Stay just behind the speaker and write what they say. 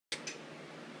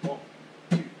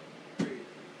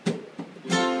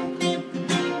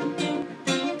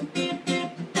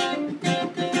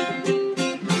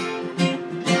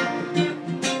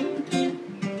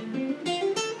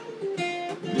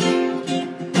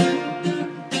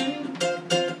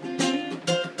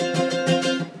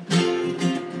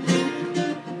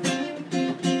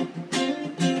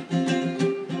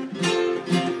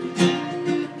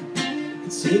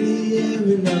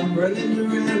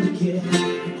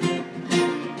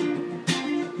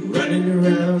running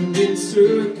around in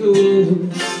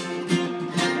circles.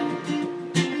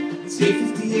 It's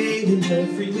 8:58 and the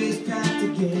freeway's packed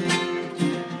again.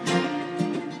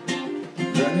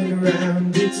 Running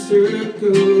around in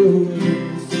circles,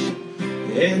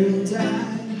 and I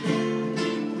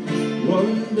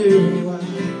wonder why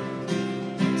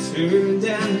I turned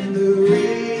down the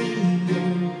radio.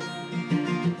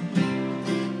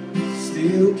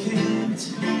 Still can't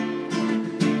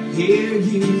hear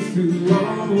you through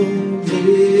all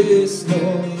this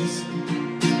noise,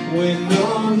 when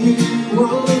all you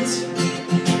want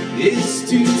is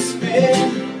to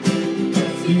spend a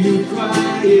few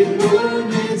quiet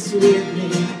moments with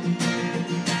me.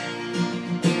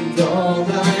 And all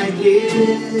I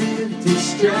give,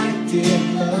 distracted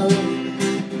love,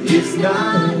 is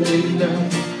not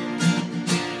enough.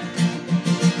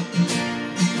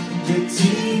 The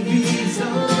TV's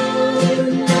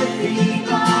on, my feet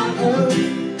are up,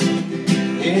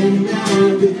 and now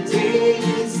the day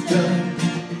is done.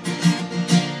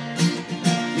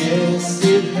 Guess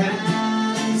it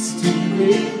has to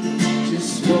wait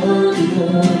just one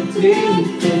more day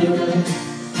for us.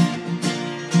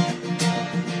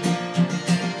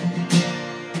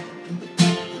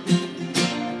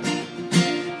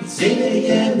 It's 8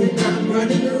 AM and I'm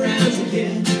running around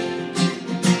again,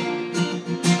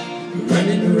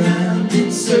 running around in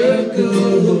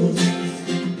circles.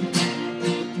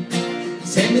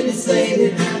 10 minutes later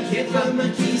and I can't find my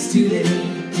keys today.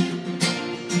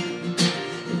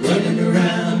 Running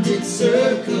around in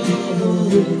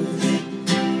circles,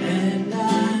 and I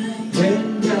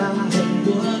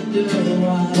wonder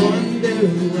why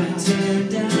I turned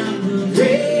down the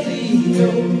radio.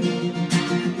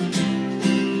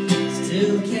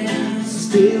 Still can't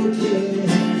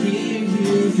hear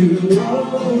you through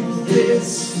all this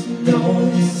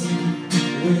noise,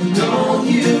 when all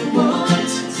you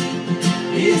want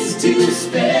is to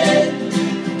spend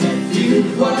a few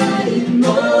quiet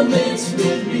moments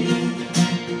with me.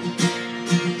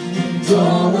 And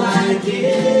all I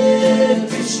give,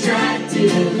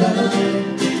 distracted love,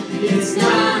 it's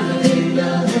not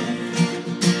enough.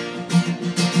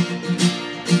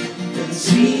 The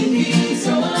TV's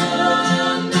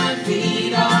on, my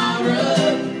feet are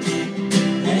up,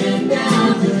 and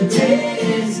now the day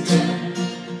is done.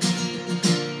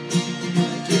 I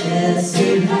guess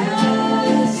it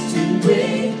has to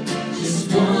wait just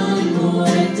one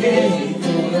more day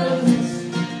for us.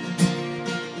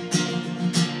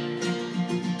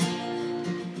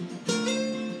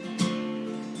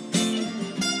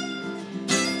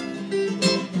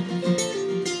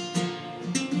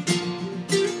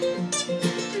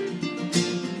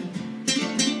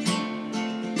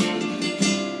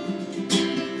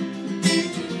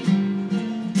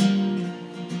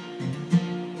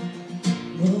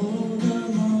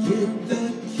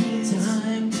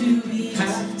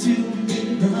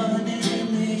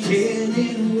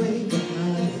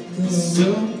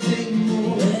 Something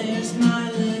more. Where's my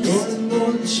list? One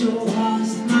more chore.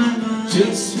 Lost my mind.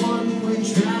 Just one way.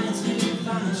 Try to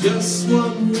find. Just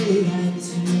one way.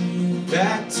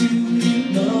 Back to you.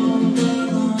 No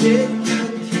longer get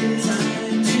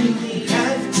time to leave.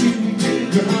 Have to be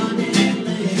running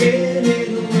late. Headed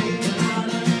away.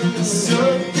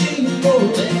 Something more.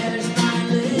 Where's my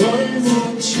list? One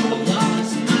more chore.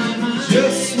 Lost my mind.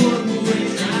 Just one way.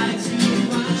 Try to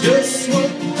find. Just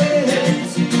one way.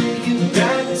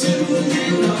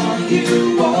 All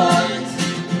you want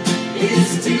is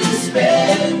to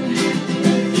spend a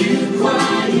few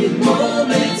quiet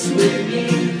moments with me.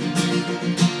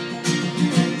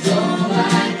 And all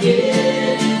I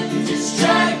give,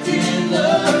 distracted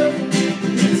love,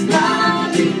 is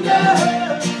not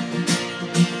enough.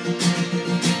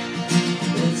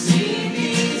 The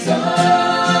TV's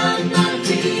on, my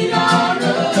feet are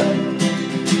up,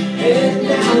 and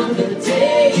now the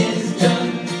day is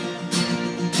done.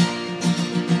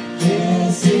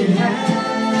 Yes, it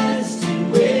has to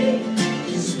wait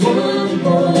just one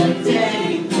more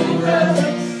day for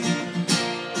us.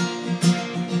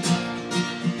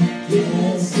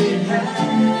 Yes, it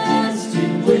has to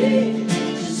wait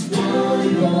just one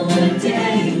more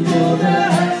day for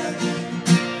us.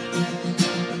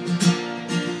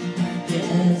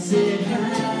 Yes, it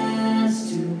has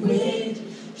to wait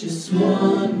just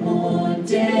one more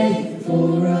day.